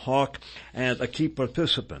China hawk, and a key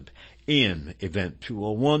participant in Event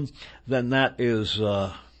 201, then that is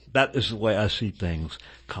the way I see things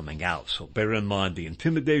coming out. So bear in mind the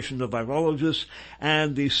intimidation of virologists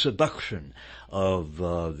and the seduction of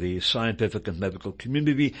the scientific and medical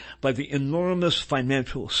community by the enormous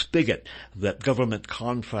financial spigot that government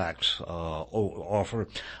contracts offer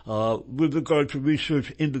with regard to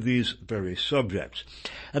research into these very subjects.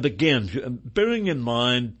 And again, bearing in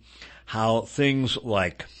mind how things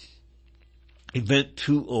like Event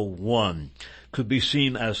 201 could be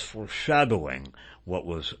seen as foreshadowing what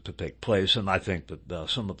was to take place, and I think that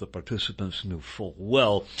some of the participants knew full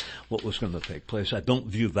well what was going to take place. I don't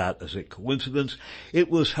view that as a coincidence. It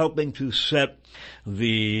was helping to set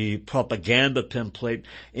the propaganda template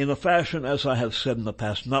in a fashion, as I have said in the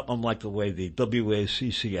past, not unlike the way the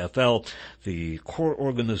WACCFL, the core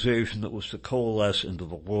organization that was to coalesce into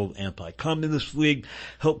the World Anti-Communist League,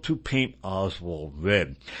 helped to paint Oswald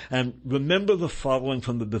red. And remember the following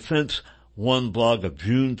from the Defense One blog of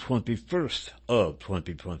June 21st of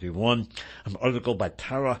 2021, an article by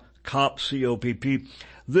Tara Kopp, C-O-P-P.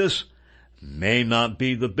 This may not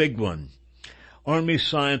be the big one. Army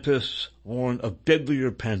scientists warn of deadlier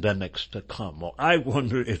pandemics to come. Well, I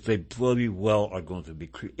wonder if they bloody well are going to be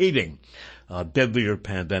creating deadlier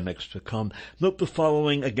pandemics to come. Note the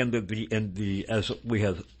following, again, as we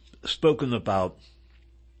have spoken about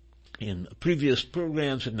in previous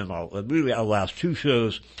programs and in our last two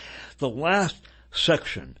shows. The last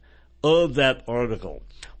section of that article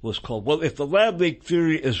was called, well, if the lab leak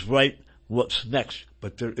theory is right, what's next?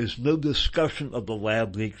 But there is no discussion of the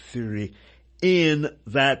lab leak theory in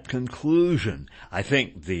that conclusion. I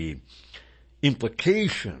think the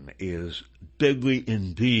implication is deadly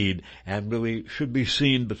indeed and really should be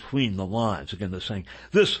seen between the lines. Again, they're saying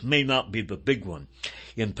this may not be the big one.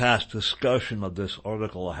 In past discussion of this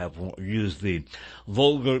article, I have used the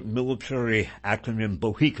vulgar military acronym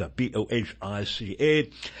BOHICA,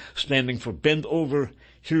 B-O-H-I-C-A, standing for Bend Over,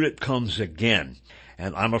 Here It Comes Again.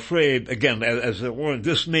 And I'm afraid, again, as it were,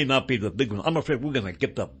 this may not be the big one. I'm afraid we're going to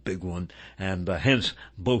get the big one, and hence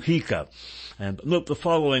Bohica. And note the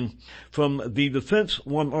following from the Defense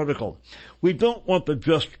One article. We don't want to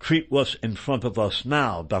just treat what's in front of us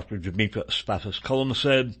now, Dr. Dimitra Stratos-Cullum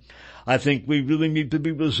said. I think we really need to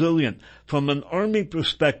be resilient. From an Army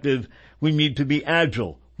perspective, we need to be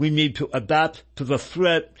agile. We need to adapt to the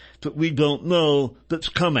threat that we don't know that's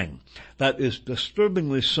coming. That is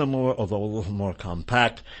disturbingly similar, although a little more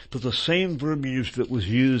compact, to the same verbiage that was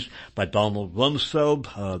used by Donald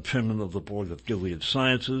Rumsfeld, chairman of the board of Gilead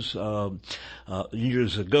Sciences,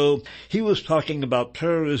 years ago. He was talking about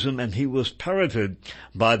terrorism, and he was parroted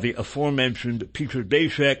by the aforementioned Peter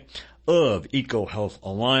Daszak of EcoHealth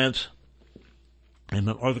Alliance. In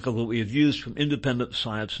an article that we had used from Independent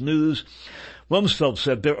Science News, Rumsfeld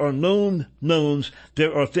said, there are known knowns,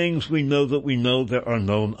 there are things we know that we know, there are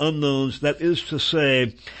known unknowns. That is to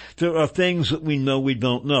say, there are things that we know we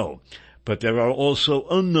don't know. But there are also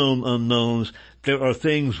unknown unknowns, there are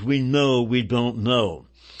things we know we don't know.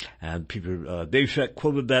 And Peter Daszak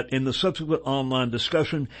quoted that in the subsequent online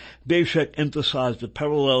discussion. Daszak emphasized the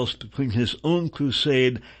parallels between his own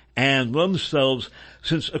crusade and Rumsfeld's,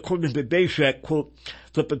 since according to Daszak, quote,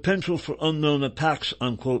 the potential for unknown attacks,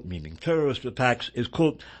 unquote, meaning terrorist attacks, is,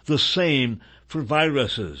 quote, the same for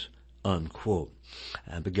viruses, unquote.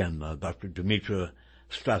 And again, Dr. Dimitra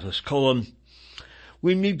Stratos-Cullum,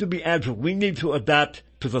 we need to be agile. We need to adapt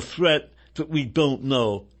to the threat that we don't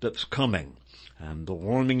know that's coming. And the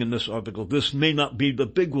warning in this article, this may not be the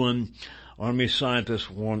big one. Army scientists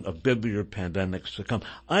warn of deadlier pandemics to come.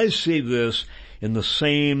 I see this in the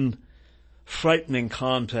same frightening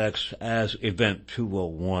context as Event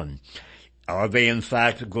 201. Are they in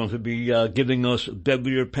fact going to be giving us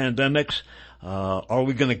deadlier pandemics? Are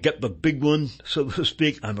we going to get the big one, so to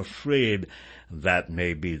speak? I'm afraid that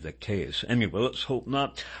may be the case. Anyway, let's hope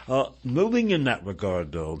not. Moving in that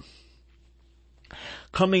regard, though,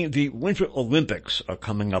 the Winter Olympics are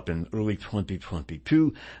coming up in early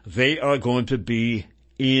 2022. They are going to be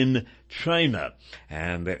in China.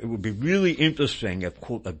 And it would be really interesting if,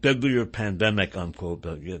 quote, a deadlier pandemic, unquote,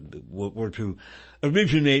 were to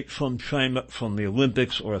originate from China, from the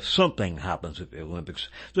Olympics, or if something happens at the Olympics.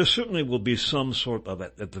 There certainly will be some sort of,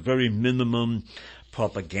 at the very minimum,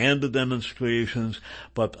 propaganda demonstrations.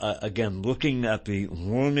 But again, looking at the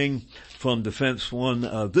warning from Defense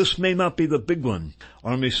One, this may not be the big one.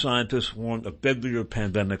 Army scientists warn of deadlier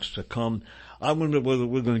pandemics to come. I wonder whether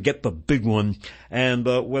we're going to get the big one, and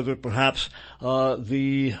whether perhaps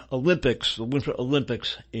the Olympics, the Winter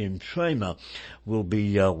Olympics in China, will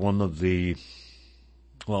be one of the,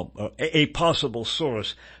 a possible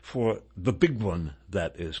source for the big one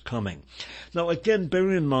that is coming. Now, again,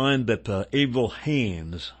 bear in mind that Avril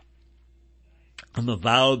Haines, an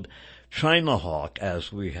avowed China hawk,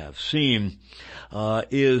 as we have seen,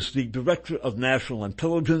 is the Director of National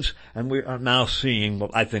Intelligence, and we are now seeing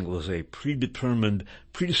what I think was a predetermined,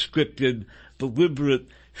 prescripted, deliberate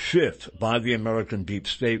shift by the American deep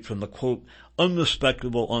state from the, quote,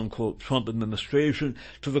 unrespectable, unquote, Trump administration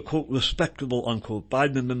to the, quote, respectable, unquote,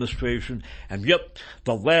 Biden administration. And yep,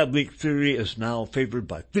 the lab leak theory is now favored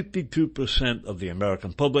by 52% of the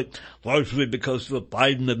American public, largely because the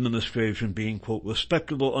Biden administration, being, quote,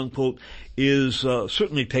 respectable, unquote, is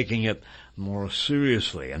certainly taking it more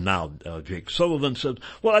seriously. And now Jake Sullivan said,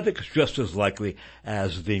 well, I think it's just as likely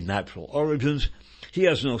as the natural origins. He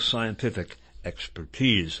has no scientific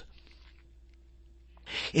expertise.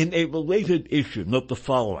 In a related issue, note the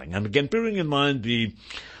following, and again, bearing in mind the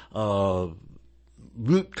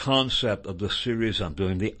root concept of the series I'm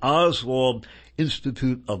doing, the Oswald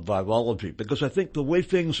Institute of Virology, because I think the way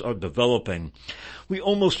things are developing, we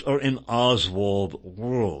almost are in Oswald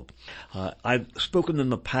world. I've spoken in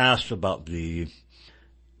the past about the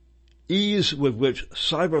ease with which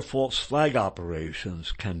cyber false flag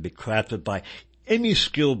operations can be crafted by any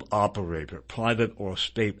skilled operator, private or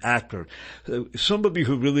state actor. Somebody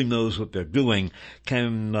who really knows what they're doing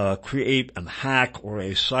can create a hack or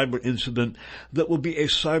a cyber incident that will be a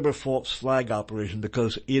cyber false flag operation,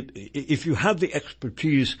 because if you have the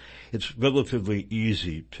expertise, it's relatively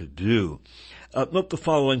easy to do. Note the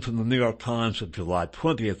following from the New York Times of July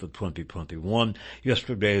 20th of 2021,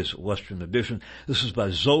 yesterday's Western edition. This is by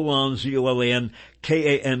Zolan, Z-O-L-A-N,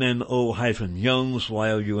 K-A-N-N-O-Youngs,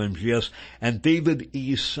 Y-O-U-N-G-S, and David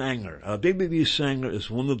E. Sanger. David E. Sanger is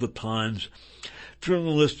one of the Times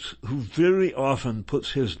journalists who very often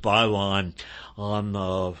puts his byline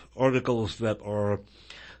on articles that are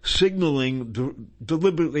signaling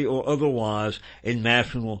deliberately or otherwise a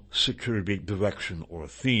national security direction or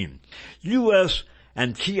theme. U.S.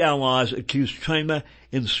 and key allies accuse China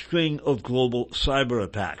in string of global cyber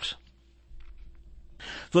attacks.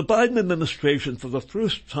 The Biden administration, for the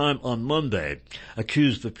first time on Monday,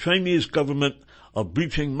 accused the Chinese government of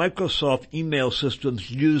breaching Microsoft email systems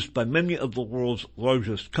used by many of the world's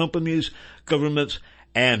largest companies, governments,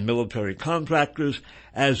 and military contractors,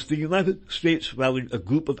 as the United States rallied a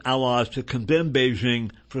group of allies to condemn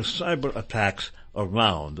Beijing for cyber attacks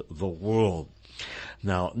around the world.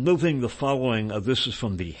 Now, noting the following, this is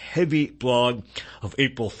from the Heavy blog of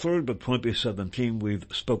April 3rd of 2017. We've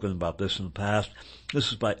spoken about this in the past.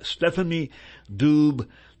 This is by Stephanie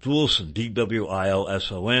Doob-Dwulson,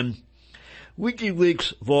 D-W-I-L-S-O-N.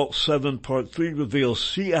 WikiLeaks Vault 7 Part 3 reveals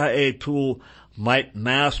CIA tool might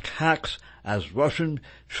mask hacks as Russian,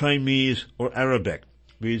 Chinese, or Arabic.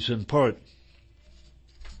 Reads in part.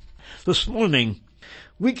 This morning,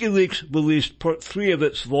 WikiLeaks released Part 3 of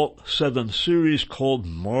its Vault 7 series called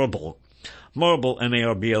Marble. Marble,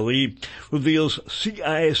 M-A-R-B-L-E, reveals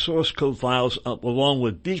CIA source code files along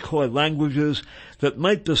with decoy languages that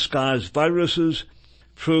might disguise viruses,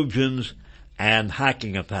 Trojans, and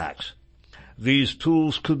hacking attacks. These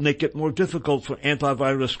tools could make it more difficult for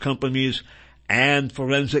antivirus companies and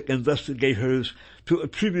forensic investigators to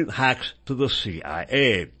attribute hacks to the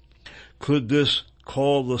CIA. Could this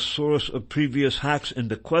call the source of previous hacks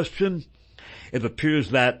into question? It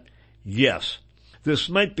appears that, yes, this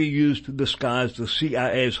might be used to disguise the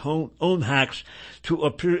CIA's own hacks to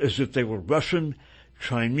appear as if they were Russian,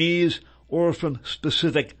 Chinese, or from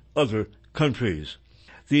specific other countries.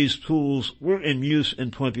 These tools were in use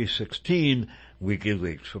in 2016,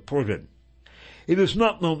 WikiLeaks reported. It is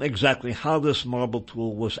not known exactly how this Marble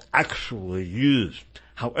tool was actually used.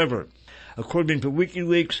 However, according to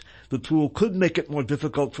WikiLeaks, the tool could make it more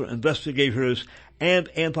difficult for investigators and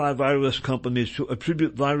antivirus companies to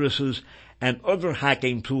attribute viruses and other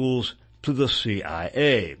hacking tools to the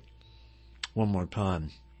CIA. One more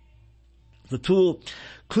time. The tool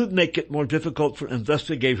could make it more difficult for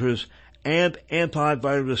investigators and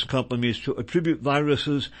antivirus companies to attribute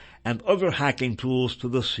viruses and other hacking tools to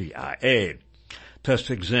the CIA.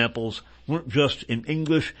 Test examples weren't just in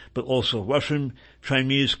English, but also Russian,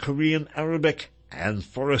 Chinese, Korean, Arabic, and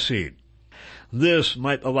Farsi. This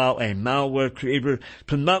might allow a malware creator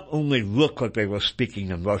to not only look like they were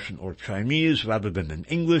speaking in Russian or Chinese rather than in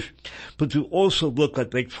English, but to also look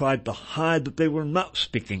like they tried to hide that they were not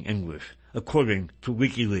speaking English, according to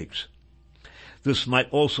WikiLeaks. This might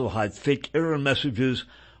also hide fake error messages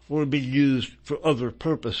or be used for other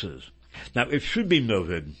purposes. Now, it should be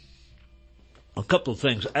noted a couple of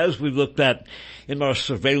things. As we looked at in our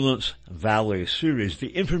Surveillance Valley series, the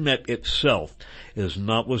Internet itself was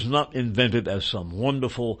not invented as some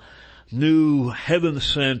wonderful new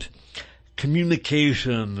heaven-sent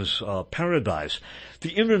communications paradise.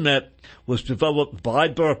 The Internet was developed by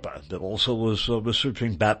DARPA, that also was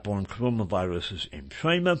researching bat-borne coronaviruses in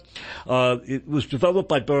China. It was developed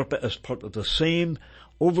by DARPA as part of the same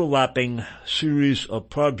overlapping series of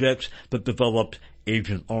projects that developed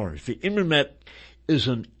Agent Orange. The Internet is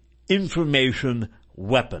an information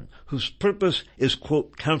weapon whose purpose is,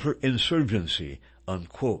 quote, counterinsurgency,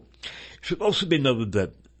 unquote. It should also be noted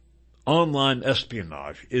that online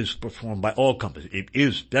espionage is performed by all companies. It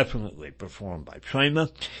is definitely performed by China.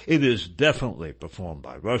 It is definitely performed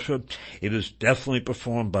by Russia. It is definitely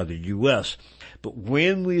performed by the U.S. But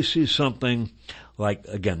when we see something like,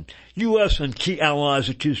 again, U.S. and key allies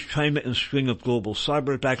accuse China in string of global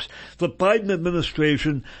cyber attacks, the Biden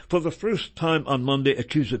administration, for the first time on Monday,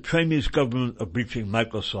 accused the Chinese government of breaching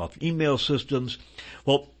Microsoft email systems.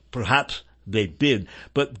 Well, perhaps they did,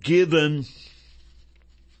 but given,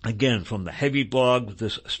 again, from the Heavy blog,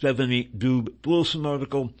 this Stephanie Doob-Dwulson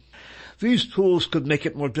article, these tools could make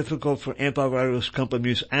it more difficult for antivirus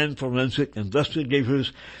companies and forensic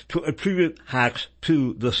investigators to attribute hacks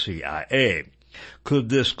to the CIA. Could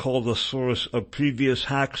this call the source of previous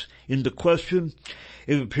hacks into question?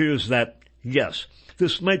 It appears that, yes,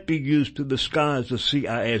 this might be used to disguise the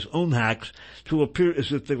CIA's own hacks to appear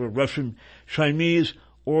as if they were Russian, Chinese,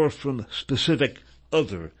 or from specific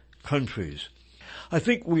other countries. I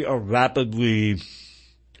think we are rapidly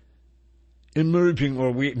emerging,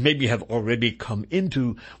 or we maybe have already come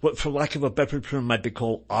into what, for lack of a better term, might be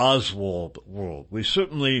called Oswald world. We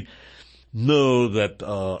certainly know that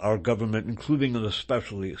our government, including and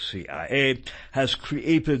especially CIA, has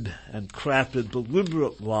created and crafted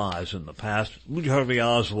deliberate lies in the past, Lee Harvey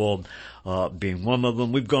Oswald being one of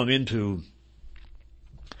them. We've gone into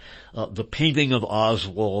the painting of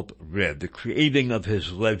Oswald Red, the creating of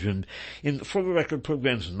his legend in For the Record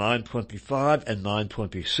programs 925 and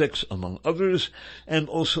 926, among others, and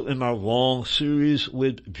also in our long series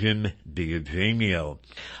with Jim DiEugenio,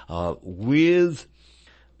 with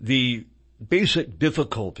the basic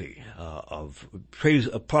difficulty of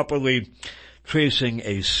properly tracing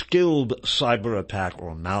a skilled cyber attack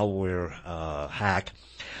or malware hack.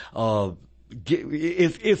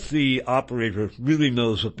 If the operator really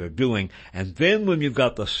knows what they're doing, and then when you've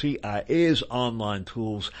got the CIA's online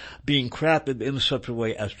tools being crafted in such a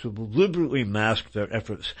way as to deliberately mask their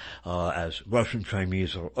efforts as Russian,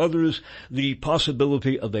 Chinese, or others, the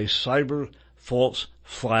possibility of a cyber false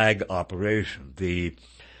flag operation, the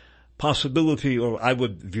possibility, or I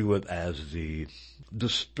would view it as the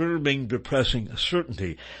disturbing, depressing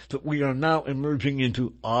certainty that we are now emerging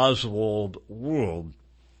into Oswald world,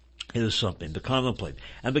 is something to contemplate.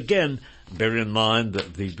 And again, bear in mind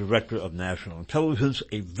that the Director of National Intelligence,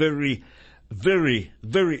 a very, very,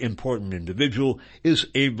 very important individual, is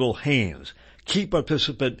Avril Haines, key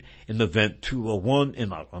participant in Event 201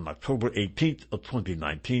 on October 18th of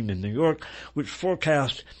 2019 in New York, which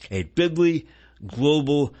forecast a deadly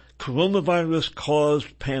global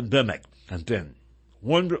coronavirus-caused pandemic. And then,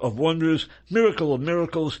 wonder of wonders, miracle of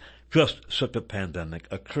miracles, just such a pandemic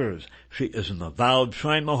occurs. She is an avowed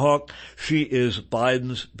China hawk. She is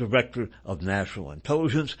Biden's Director of National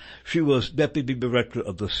Intelligence. She was Deputy Director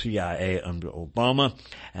of the CIA under Obama,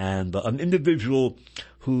 and an individual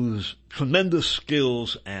whose tremendous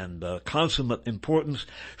skills and consummate importance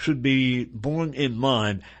should be borne in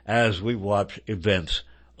mind as we watch events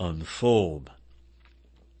unfold.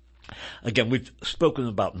 Again, we've spoken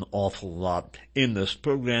about an awful lot in this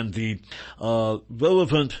program. The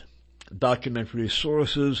relevant documentary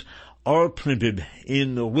sources are printed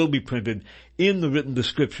will be printed in the written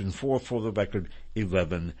description for the Record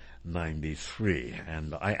 1193.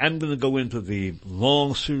 And I am going to go into the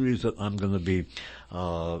long series that I'm going to be,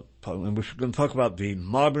 and we're going to talk about the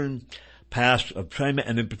modern past of China,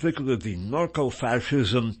 and in particular the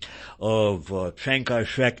narco-fascism of Chiang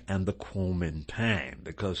Kai-shek and the Kuomintang,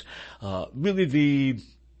 because really the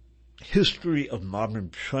history of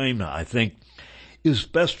modern China, I think, is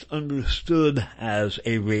best understood as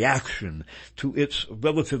a reaction to its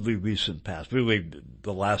relatively recent past, really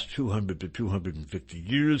the last 200 to 250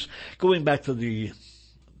 years, going back to the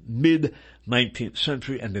mid-19th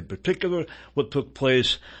century, and in particular what took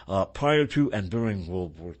place prior to and during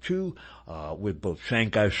World War II with both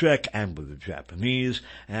Chiang Kai-shek and with the Japanese,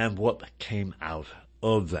 and what came out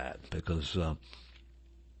of that. Because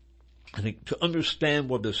I think to understand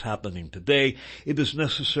what is happening today, it is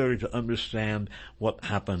necessary to understand what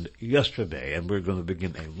happened yesterday. And we're going to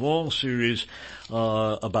begin a long series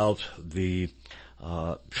about the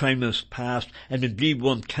China's past, and indeed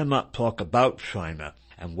one cannot talk about China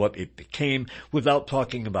and what it became without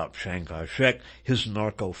talking about Chiang Kai-shek, his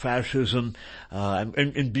narco-fascism, and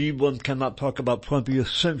indeed one cannot talk about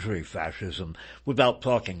 20th century fascism without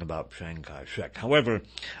talking about Chiang Kai-shek. However,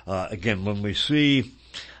 again, when we see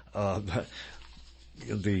the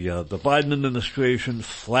Biden administration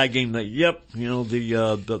flagging that,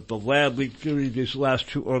 the lab leak theory, these last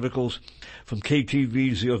two articles from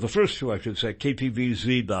KTVZ, or the first two, I should say,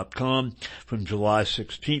 KTVZ.com from July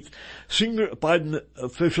 16th. Senior Biden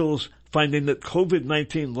officials finding that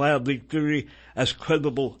COVID-19 lab leak theory as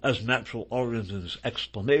credible as natural origins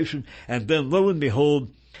explanation. And then, lo and behold,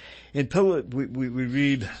 we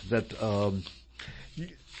read that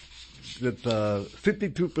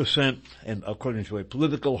 52%, and according to a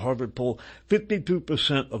political Harvard poll,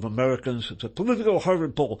 52% of Americans, it's a political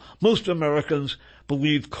Harvard poll, most Americans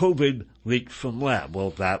believe COVID leaked from lab.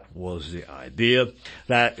 Well, that was the idea.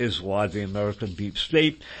 That is why the American deep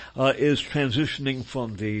state is transitioning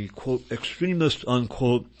from the, quote, extremist,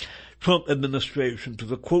 unquote, Trump administration to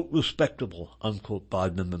the, quote, respectable, unquote,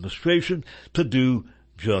 Biden administration to do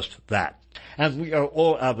just that. And we are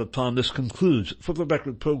all out of time. This concludes For the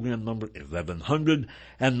Record program number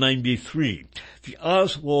 1193. The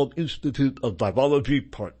Oswald Institute of Virology,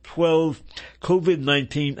 Part 12,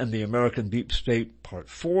 COVID-19 and the American Deep State, Part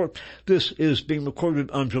 4. This is being recorded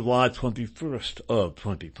on July 21st of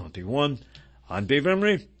 2021. I'm Dave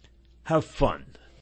Emery. Have fun.